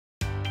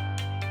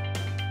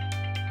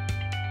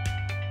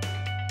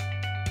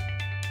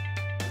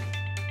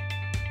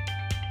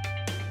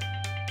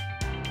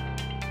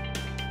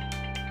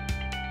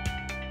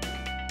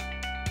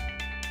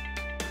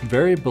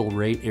Variable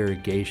rate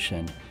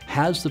irrigation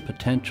has the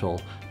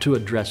potential to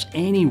address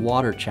any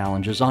water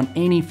challenges on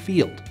any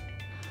field.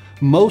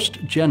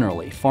 Most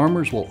generally,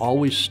 farmers will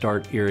always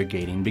start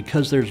irrigating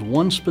because there's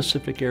one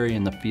specific area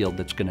in the field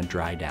that's going to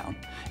dry down,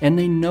 and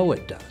they know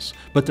it does,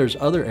 but there's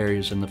other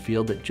areas in the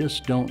field that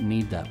just don't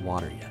need that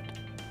water yet.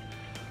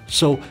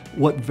 So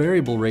what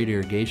variable rate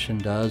irrigation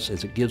does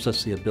is it gives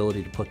us the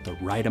ability to put the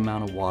right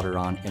amount of water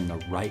on in the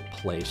right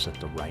place at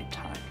the right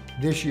time.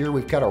 This year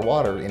we've cut our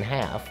water in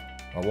half,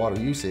 our water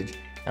usage,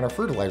 and our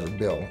fertilizer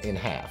bill in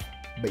half.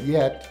 But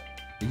yet,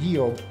 the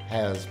yield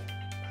has,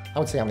 I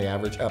would say on the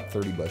average, up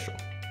 30 bushel.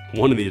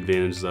 One of the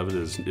advantages of it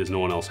is no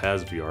one else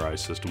has a VRI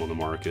system on the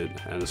market,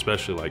 and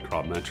especially like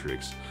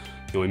CropMetrics.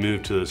 We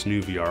moved to this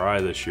new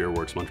VRI this year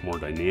where it's much more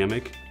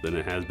dynamic than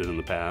it has been in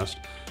the past.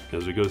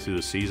 As we go through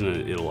the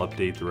season, it'll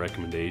update the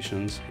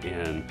recommendations,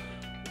 and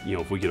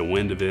if we get a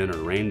wind event or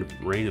rain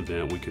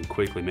event, we can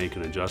quickly make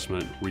an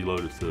adjustment,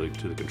 reload it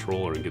to the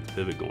controller, and get the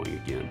pivot going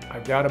again.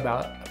 I've got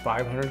about a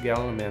 500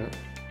 gallon a minute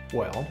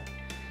well,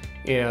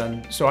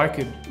 and so I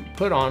could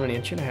put on 1.5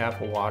 inches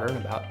of water in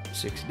about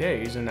 6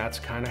 days, and that's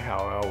kind of how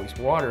I always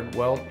watered.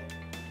 Well,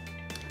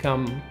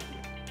 come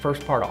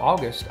first part of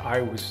August,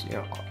 I was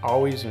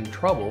always in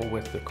trouble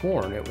with the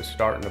corn. It was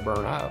starting to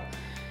burn up.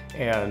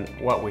 And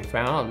what we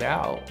found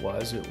out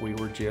was that we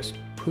were just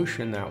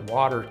pushing that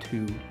water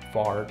too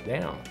far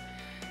down.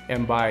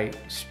 And by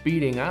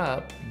speeding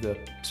up the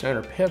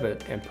center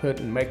pivot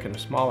and making a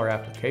smaller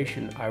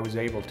application, I was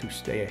able to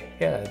stay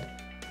ahead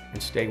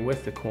and stay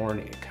with the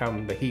corn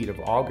come the heat of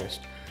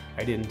August.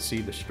 I didn't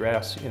see the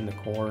stress in the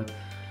corn.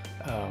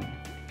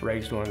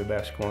 Raised one of the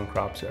best corn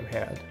crops I've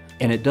had.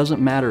 And it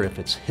doesn't matter if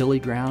it's hilly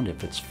ground,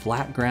 if it's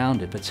flat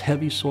ground, if it's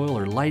heavy soil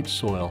or light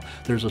soil,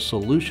 there's a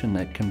solution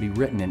that can be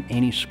written in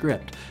any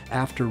script.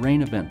 After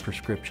rain event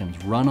prescriptions,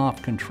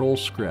 runoff control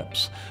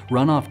scripts.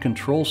 Runoff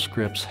control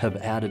scripts have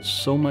added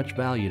so much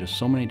value to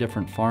so many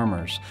different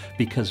farmers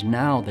because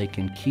now they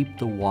can keep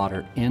the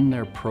water in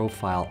their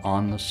profile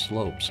on the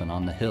slopes and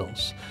on the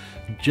hills.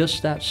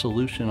 Just that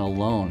solution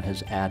alone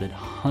has added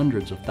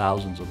hundreds of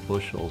thousands of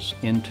bushels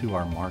into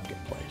our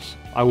marketplace.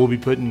 I will be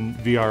putting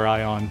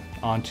VRI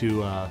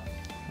onto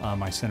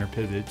my center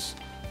pivots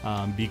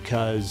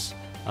because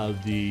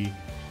of the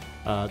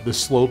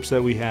slopes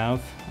that we have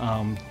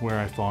where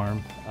I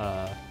farm,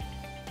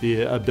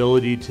 the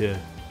ability to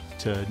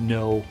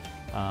know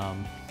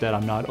that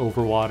I'm not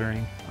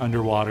overwatering,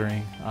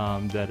 underwatering,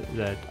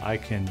 that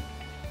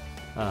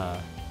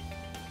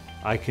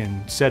I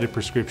can set a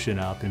prescription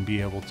up and be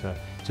able to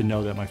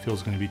know that my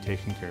field's going to be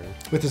taken care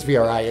of. With this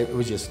VRI, it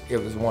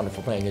was a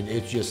wonderful thing.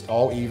 It's just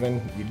all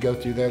even. You'd go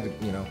through there,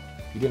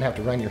 you didn't have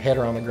to run your head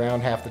around the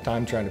ground half the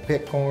time trying to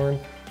pick corn.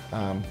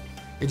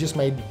 It just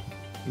made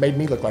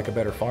me look like a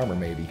better farmer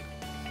maybe.